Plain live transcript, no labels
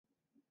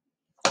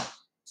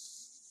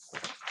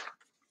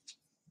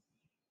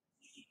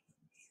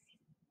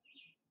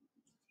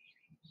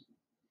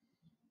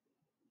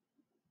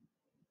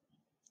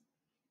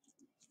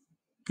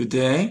Good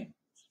day.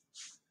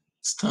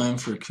 It's time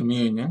for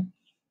communion.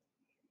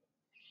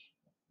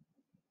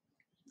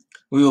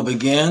 We will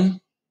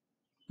begin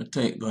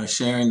by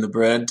sharing the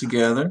bread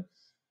together.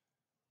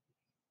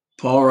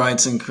 Paul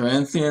writes in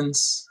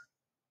Corinthians,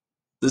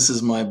 "This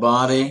is my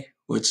body,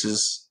 which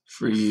is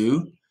for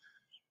you.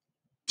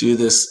 Do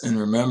this in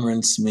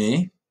remembrance of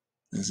me,"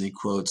 as he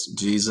quotes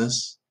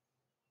Jesus.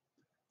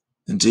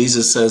 And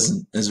Jesus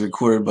says, as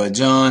recorded by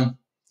John,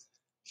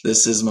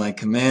 "This is my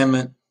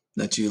commandment,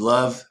 that you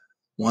love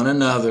one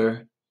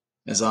another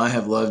as I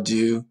have loved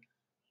you.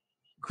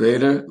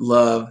 Greater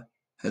love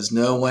has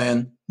no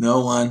one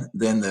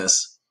than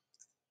this,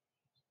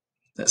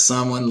 that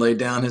someone lay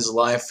down his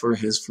life for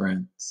his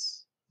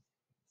friends."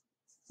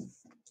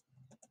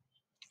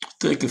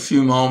 Take a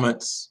few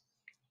moments,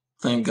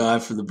 thank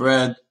God for the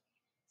bread,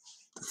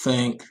 to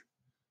think,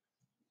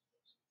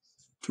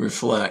 to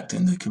reflect,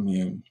 and to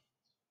commune.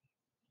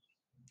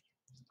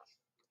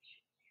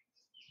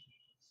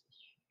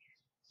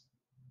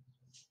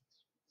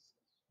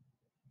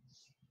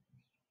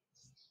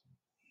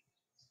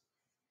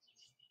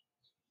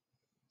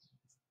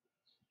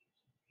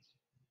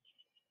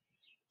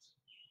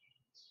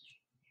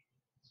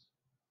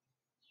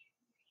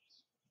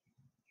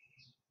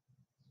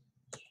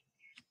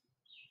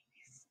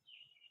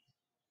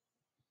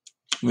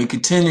 We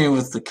continue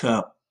with the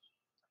cup.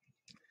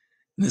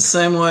 In the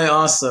same way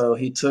also,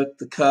 he took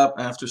the cup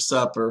after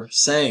supper,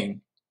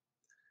 saying,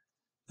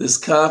 "This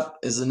cup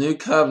is a new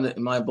covenant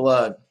in my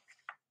blood.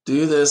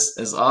 Do this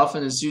as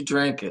often as you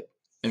drink it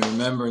in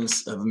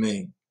remembrance of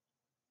me."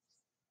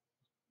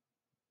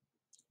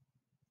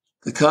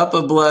 The cup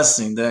of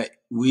blessing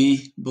that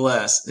we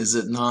bless, is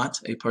it not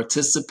a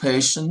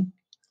participation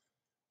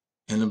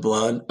in the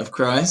blood of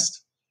Christ?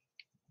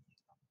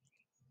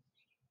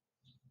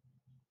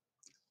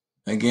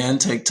 Again,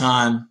 take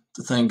time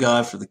to thank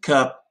God for the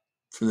cup,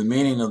 for the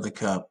meaning of the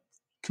cup.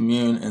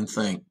 Commune and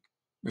think.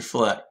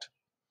 Reflect.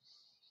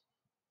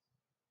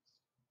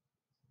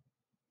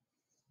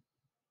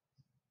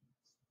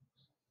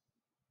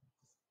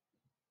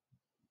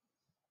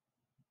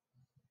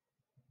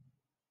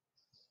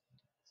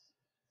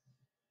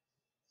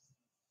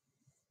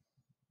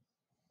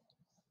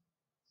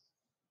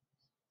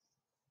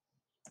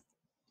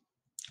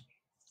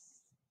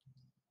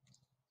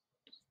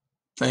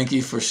 Thank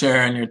you for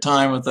sharing your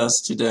time with us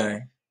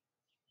today.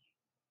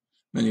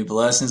 Many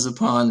blessings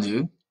upon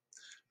you.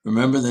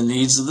 Remember the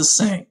needs of the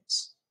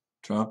saints.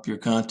 Drop your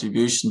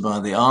contribution by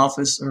the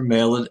office or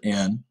mail it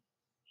in.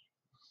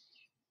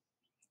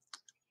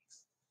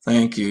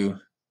 Thank you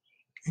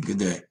and good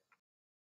day.